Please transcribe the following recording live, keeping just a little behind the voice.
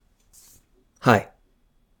Hi,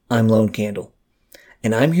 I'm Lone Candle,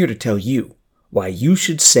 and I'm here to tell you why you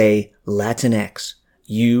should say Latinx,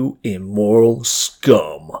 you immoral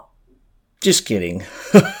scum. Just kidding.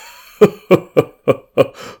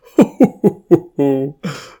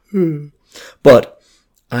 But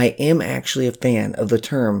I am actually a fan of the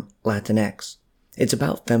term Latinx. It's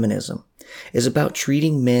about feminism. It's about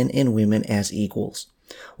treating men and women as equals.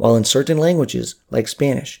 While in certain languages, like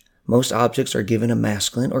Spanish, most objects are given a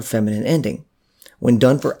masculine or feminine ending, when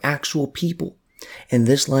done for actual people, and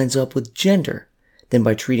this lines up with gender, then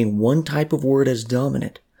by treating one type of word as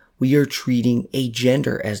dominant, we are treating a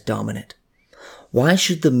gender as dominant. Why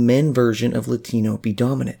should the men version of Latino be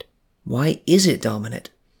dominant? Why is it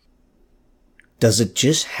dominant? Does it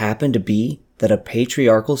just happen to be that a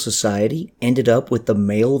patriarchal society ended up with the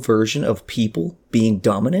male version of people being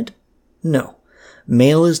dominant? No.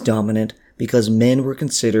 Male is dominant because men were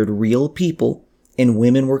considered real people and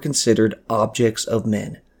women were considered objects of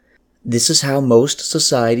men. This is how most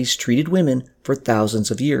societies treated women for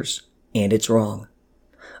thousands of years, and it's wrong.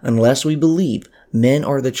 Unless we believe men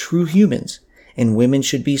are the true humans and women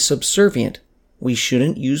should be subservient, we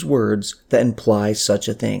shouldn't use words that imply such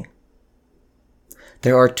a thing.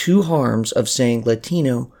 There are two harms of saying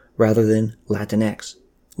Latino rather than Latinx.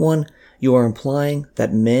 One, you are implying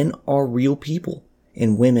that men are real people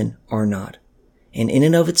and women are not. And in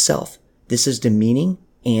and of itself, this is demeaning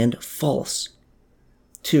and false.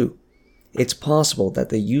 Two, it's possible that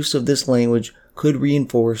the use of this language could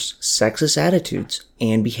reinforce sexist attitudes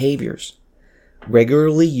and behaviors.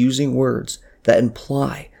 Regularly using words that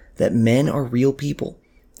imply that men are real people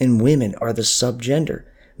and women are the subgender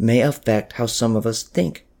may affect how some of us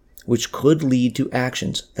think, which could lead to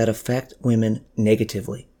actions that affect women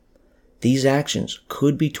negatively. These actions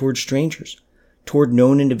could be toward strangers, toward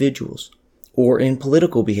known individuals, or in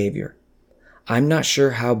political behavior. I'm not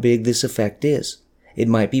sure how big this effect is. It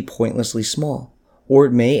might be pointlessly small, or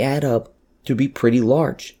it may add up to be pretty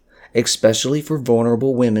large, especially for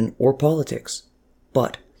vulnerable women or politics.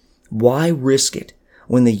 But why risk it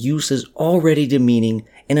when the use is already demeaning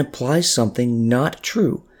and implies something not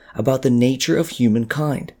true about the nature of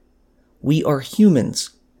humankind? We are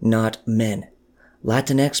humans, not men.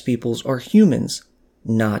 Latinx peoples are humans,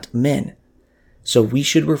 not men. So we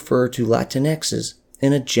should refer to Latinxes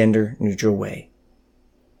in a gender-neutral way.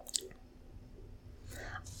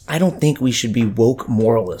 I don't think we should be woke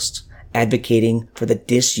moralists advocating for the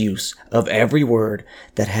disuse of every word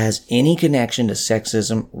that has any connection to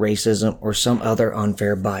sexism, racism, or some other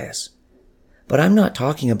unfair bias. But I'm not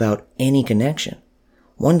talking about any connection.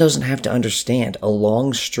 One doesn't have to understand a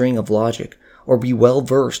long string of logic or be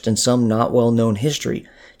well-versed in some not well-known history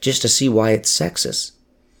just to see why it's sexist.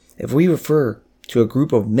 If we refer to a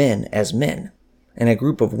group of men as men, and a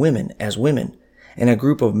group of women as women, and a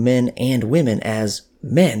group of men and women as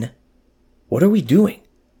men, what are we doing?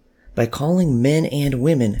 By calling men and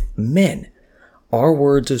women men, our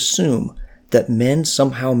words assume that men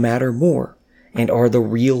somehow matter more and are the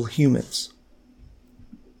real humans.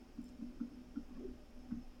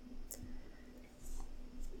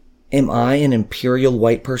 Am I an imperial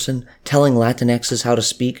white person telling Latinxes how to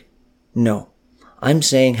speak? No. I'm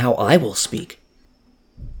saying how I will speak.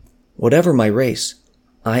 Whatever my race,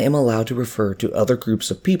 I am allowed to refer to other groups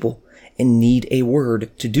of people and need a word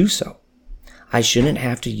to do so. I shouldn't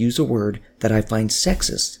have to use a word that I find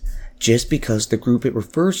sexist just because the group it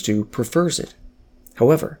refers to prefers it.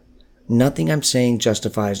 However, nothing I'm saying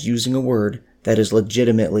justifies using a word that is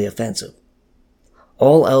legitimately offensive.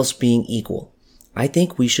 All else being equal, I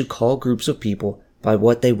think we should call groups of people by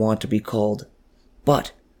what they want to be called.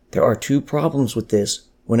 But there are two problems with this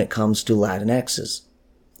when it comes to Latinxes.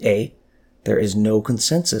 A, there is no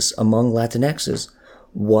consensus among Latinxes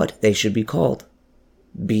what they should be called.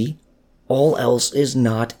 B, all else is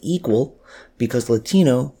not equal because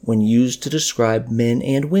Latino, when used to describe men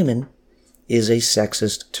and women, is a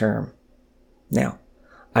sexist term. Now,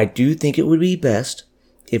 I do think it would be best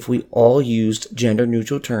if we all used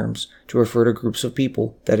gender-neutral terms to refer to groups of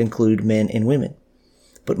people that include men and women.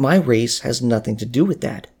 But my race has nothing to do with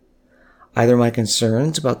that. Either my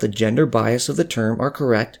concerns about the gender bias of the term are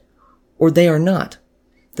correct, or they are not.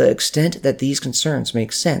 The extent that these concerns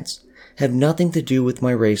make sense have nothing to do with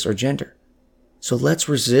my race or gender. So let's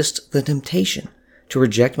resist the temptation to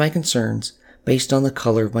reject my concerns based on the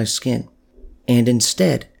color of my skin, and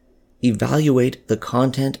instead evaluate the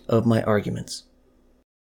content of my arguments.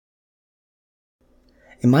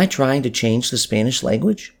 Am I trying to change the Spanish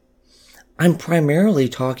language? I'm primarily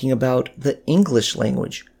talking about the English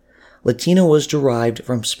language. Latino was derived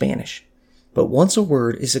from Spanish. But once a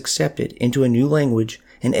word is accepted into a new language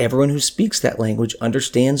and everyone who speaks that language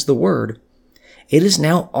understands the word, it is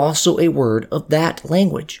now also a word of that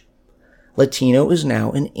language. Latino is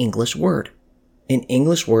now an English word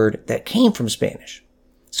that came from Spanish.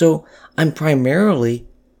 So I'm primarily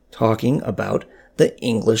talking about the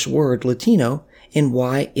English word Latino and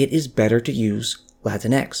why it is better to use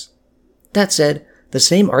Latinx. That said, the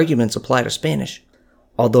same arguments apply to Spanish,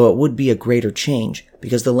 although it would be a greater change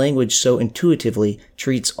because the language so intuitively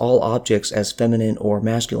treats all objects as feminine or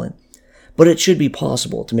masculine. But it should be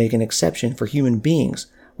possible to make an exception for human beings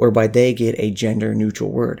whereby they get a gender-neutral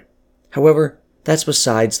word. However, that's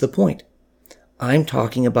besides the point. I'm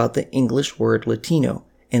talking about the English word Latino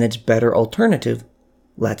and its better alternative,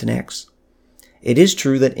 Latinx. It is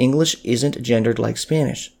true that English isn't gendered like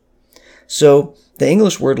Spanish. So, the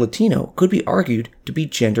English word Latino could be argued to be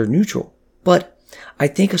gender neutral, but I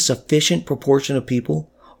think a sufficient proportion of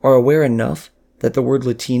people are aware enough that the word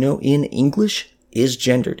Latino in English is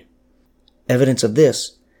gendered. Evidence of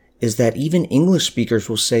this is that even English speakers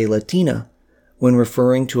will say Latina when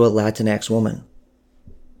referring to a Latinx woman.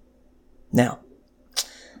 Now,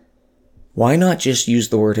 why not just use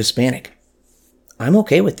the word Hispanic? I'm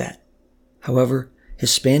okay with that. However,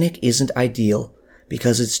 Hispanic isn't ideal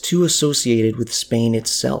because it's too associated with Spain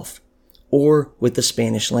itself, or with the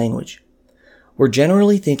Spanish language. We're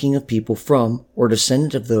generally thinking of people from, or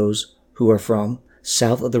descendant of those who are from,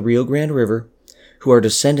 south of the Rio Grande River, who are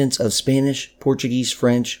descendants of Spanish, Portuguese,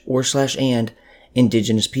 French, or/and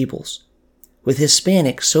indigenous peoples, with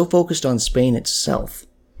Hispanic so focused on Spain itself.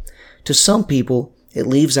 To some people, it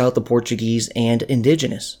leaves out the Portuguese and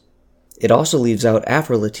indigenous. It also leaves out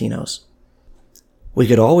Afro-Latinos. We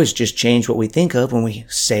could always just change what we think of when we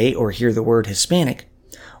say or hear the word Hispanic.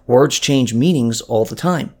 Words change meanings all the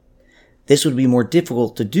time. This would be more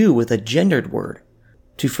difficult to do with a gendered word.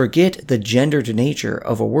 To forget the gendered nature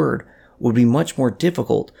of a word would be much more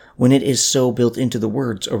difficult when it is so built into the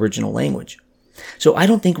word's original language. So I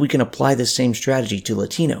don't think we can apply this same strategy to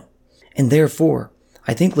Latino. And therefore,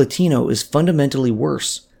 I think Latino is fundamentally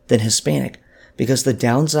worse than Hispanic because the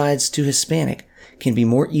downsides to Hispanic can be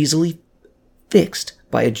more easily fixed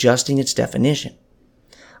by adjusting its definition.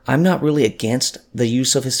 I'm not really against the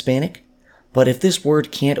use of Hispanic, but if this word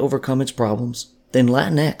can't overcome its problems, then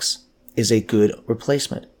Latinx is a good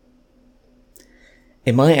replacement.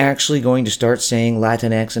 Am I actually going to start saying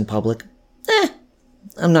Latinx in public?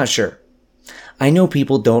 I'm not sure. I know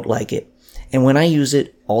people don't like it, and when I use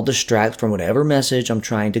it, I'll distract from whatever message I'm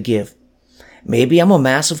trying to give. Maybe I'm a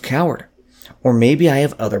massive coward, or maybe I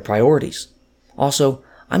have other priorities. Also,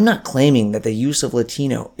 I'm not claiming that the use of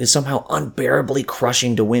Latino is somehow unbearably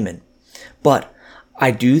crushing to women, but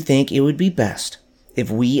I do think it would be best if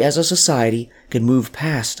we as a society could move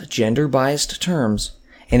past gender-biased terms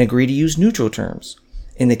and agree to use neutral terms.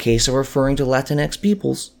 In the case of referring to Latinx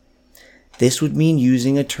peoples, this would mean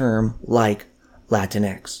using a term like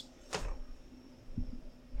Latinx.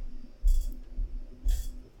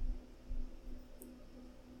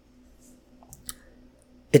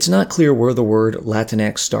 It's not clear where the word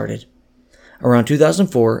Latinx started. Around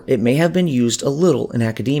 2004, it may have been used a little in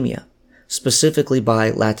academia, specifically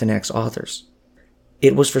by Latinx authors.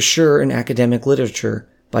 It was for sure in academic literature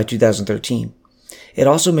by 2013. It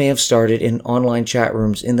also may have started in online chat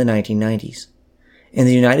rooms in the 1990s. In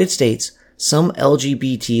the United States, some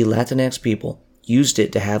LGBT Latinx people used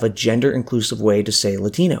it to have a gender-inclusive way to say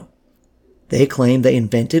Latino. They claim they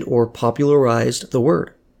invented or popularized the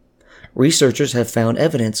word. Researchers have found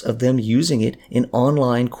evidence of them using it in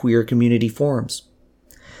online queer community forums.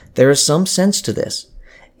 There is some sense to this.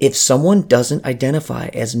 If someone doesn't identify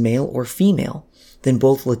as male or female, then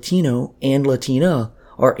both Latino and Latina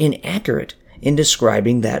are inaccurate in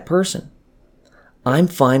describing that person. I'm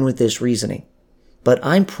fine with this reasoning, but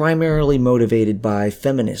I'm primarily motivated by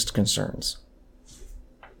feminist concerns.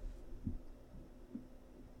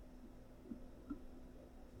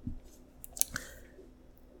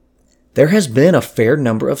 There has been a fair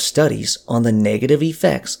number of studies on the negative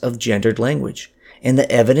effects of gendered language, and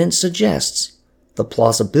the evidence suggests the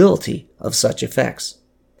plausibility of such effects.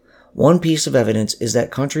 One piece of evidence is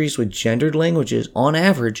that countries with gendered languages, on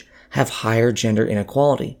average, have higher gender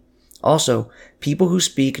inequality. Also, people who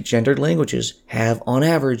speak gendered languages have, on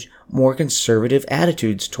average, more conservative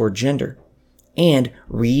attitudes toward gender, and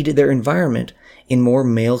read their environment in more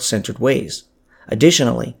male-centered ways.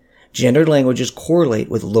 Additionally, gendered languages correlate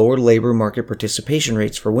with lower labor market participation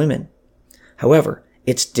rates for women. However,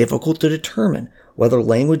 it's difficult to determine whether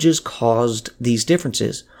languages caused these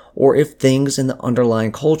differences or if things in the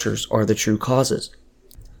underlying cultures are the true causes.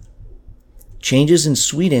 Changes in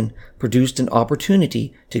Sweden produced an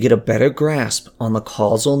opportunity to get a better grasp on the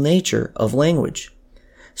causal nature of language.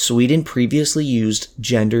 Sweden previously used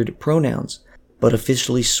gendered pronouns, but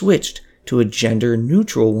officially switched to a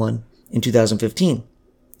gender-neutral one in 2015.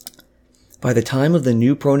 By the time of the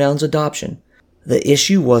new pronouns adoption, the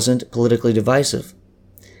issue wasn't politically divisive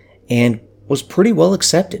and was pretty well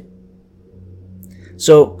accepted.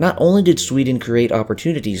 So not only did Sweden create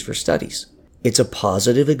opportunities for studies, it's a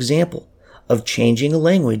positive example of changing a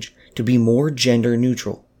language to be more gender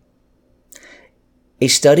neutral. A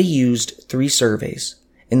study used 3 surveys.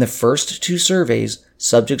 In the first 2 surveys,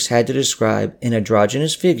 subjects had to describe an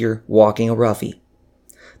androgynous figure walking a roughie.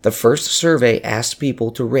 The first survey asked people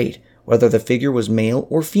to rate whether the figure was male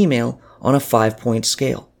or female on a 5-point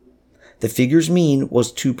scale. The figure's mean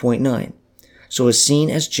was 2.9, so is seen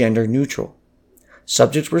as gender neutral.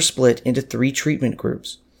 Subjects were split into 3 treatment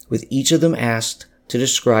groups, with each of them asked to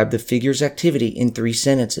describe the figure's activity in 3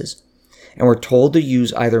 sentences, and were told to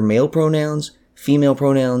use either male pronouns, female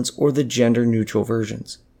pronouns, or the gender-neutral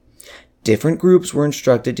versions. Different groups were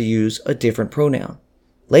instructed to use a different pronoun.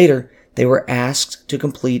 Later, they were asked to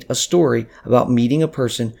complete a story about meeting a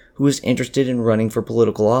person who was interested in running for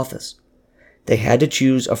political office. They had to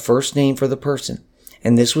choose a first name for the person,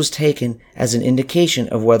 and this was taken as an indication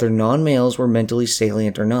of whether non-males were mentally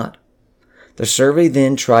salient or not. The survey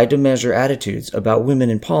then tried to measure attitudes about women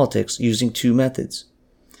in politics using 2 methods.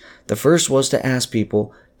 The first was to ask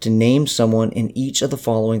people to name someone in each of the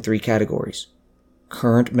following 3 categories: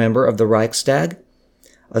 current member of the Riksdag,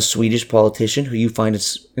 a Swedish politician who you find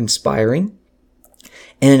inspiring,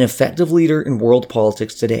 and an effective leader in world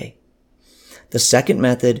politics today. The second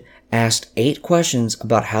method asked 8 questions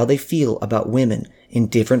about how they feel about women in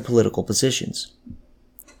different political positions.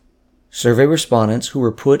 Survey respondents who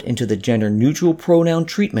were put into the gender-neutral pronoun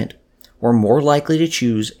treatment were more likely to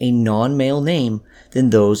choose a non-male name than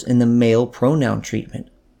those in the male pronoun treatment.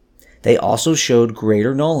 They also showed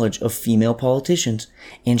greater knowledge of female politicians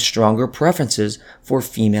and stronger preferences for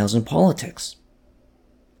females in politics.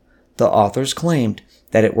 The authors claimed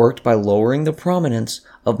that it worked by lowering the prominence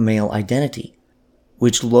of male identity,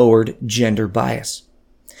 which lowered gender bias.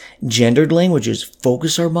 Gendered languages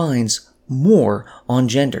focus our minds more on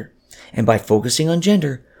gender, and by focusing on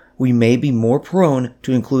gender, we may be more prone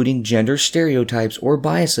to including gender stereotypes or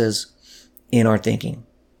biases in our thinking.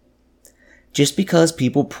 Just because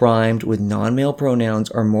people primed with non-male pronouns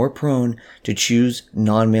are more prone to choose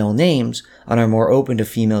non-male names and are more open to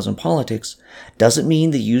females in politics, doesn't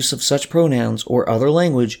mean the use of such pronouns or other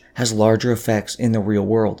language has larger effects in the real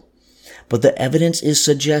world. But the evidence is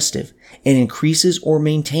suggestive and increases or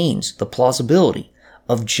maintains the plausibility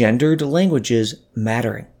of gendered languages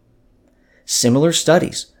mattering. Similar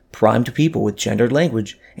studies primed people with gendered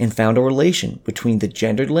language and found a relation between the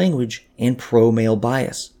gendered language and pro-male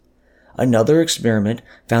bias. Another experiment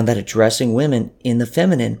found that addressing women in the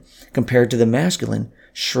feminine compared to the masculine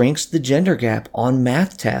shrinks the gender gap on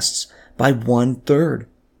math tests by 1/3.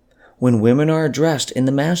 When women are addressed in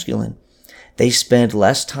the masculine, they spend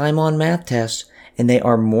less time on math tests and they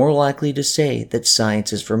are more likely to say that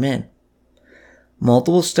science is for men.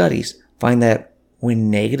 Multiple studies find that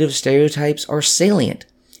when negative stereotypes are salient,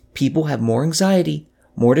 people have more anxiety,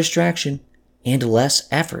 more distraction, and less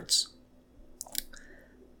efforts.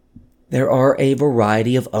 There are a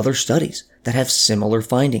variety of other studies that have similar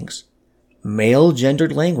findings. Male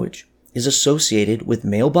gendered language is associated with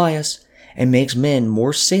male bias and makes men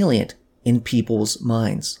more salient in people's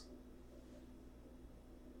minds.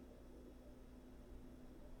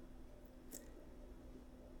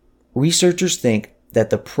 Researchers think that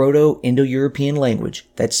the Proto-Indo-European language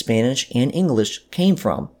that Spanish and English came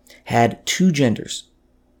from had 2 genders,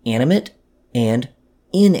 animate and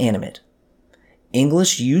inanimate.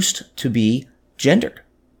 English used to be gendered,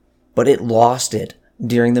 but it lost it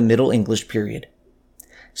during the Middle English period.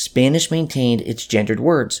 Spanish maintained its gendered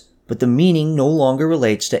words, but the meaning no longer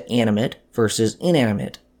relates to animate versus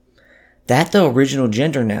inanimate. That the original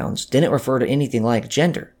gender nouns didn't refer to anything like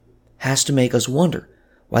gender has to make us wonder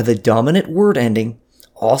why the dominant word ending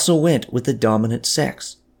also went with the dominant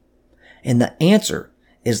sex. And the answer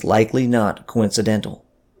is likely not coincidental.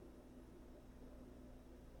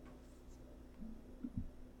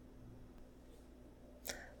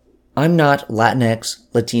 I'm not Latinx,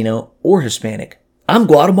 Latino, or Hispanic. I'm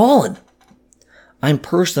Guatemalan. I'm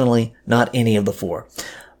personally not any of the 4,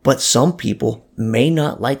 but some people may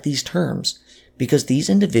not like these terms because these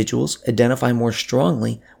individuals identify more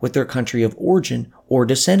strongly with their country of origin or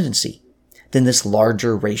descendancy than this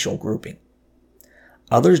larger racial grouping.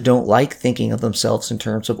 Others don't like thinking of themselves in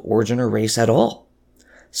terms of origin or race at all.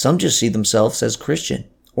 Some just see themselves as Christian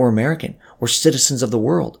or American or citizens of the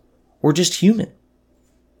world or just human.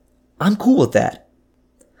 I'm cool with that.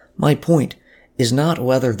 My point is not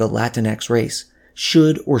whether the Latinx race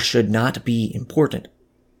should or should not be important,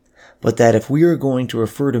 but that if we are going to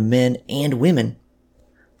refer to men and women,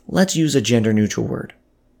 let's use a gender-neutral word.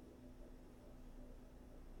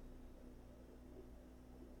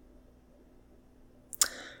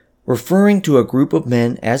 Referring to a group of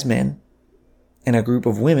men as men, and a group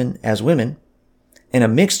of women as women, and a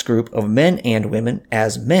mixed group of men and women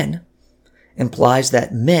as men, implies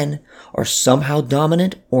that men are somehow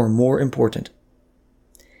dominant or more important.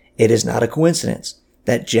 It is not a coincidence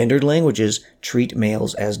that gendered languages treat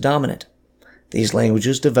males as dominant. These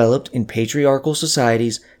languages developed in patriarchal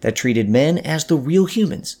societies that treated men as the real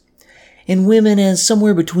humans, and women as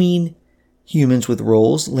somewhere between humans with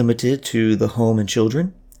roles limited to the home and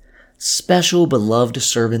children, special beloved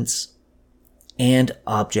servants, and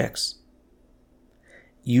objects.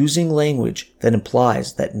 Using language that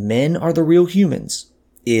implies that men are the real humans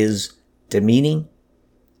is demeaning,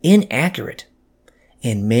 inaccurate,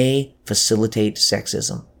 and may facilitate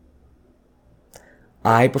sexism.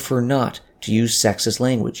 I prefer not to use sexist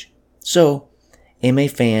language, so am a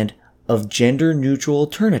fan of gender-neutral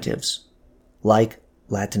alternatives like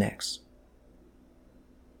Latinx.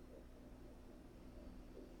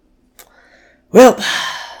 Well,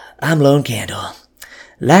 I'm Lone Candle.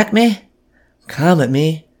 Like me? Comment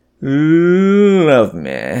me? Love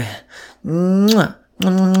me. Mwah,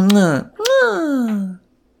 mwah, mwah.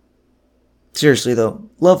 Seriously though,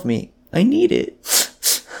 love me. I need it.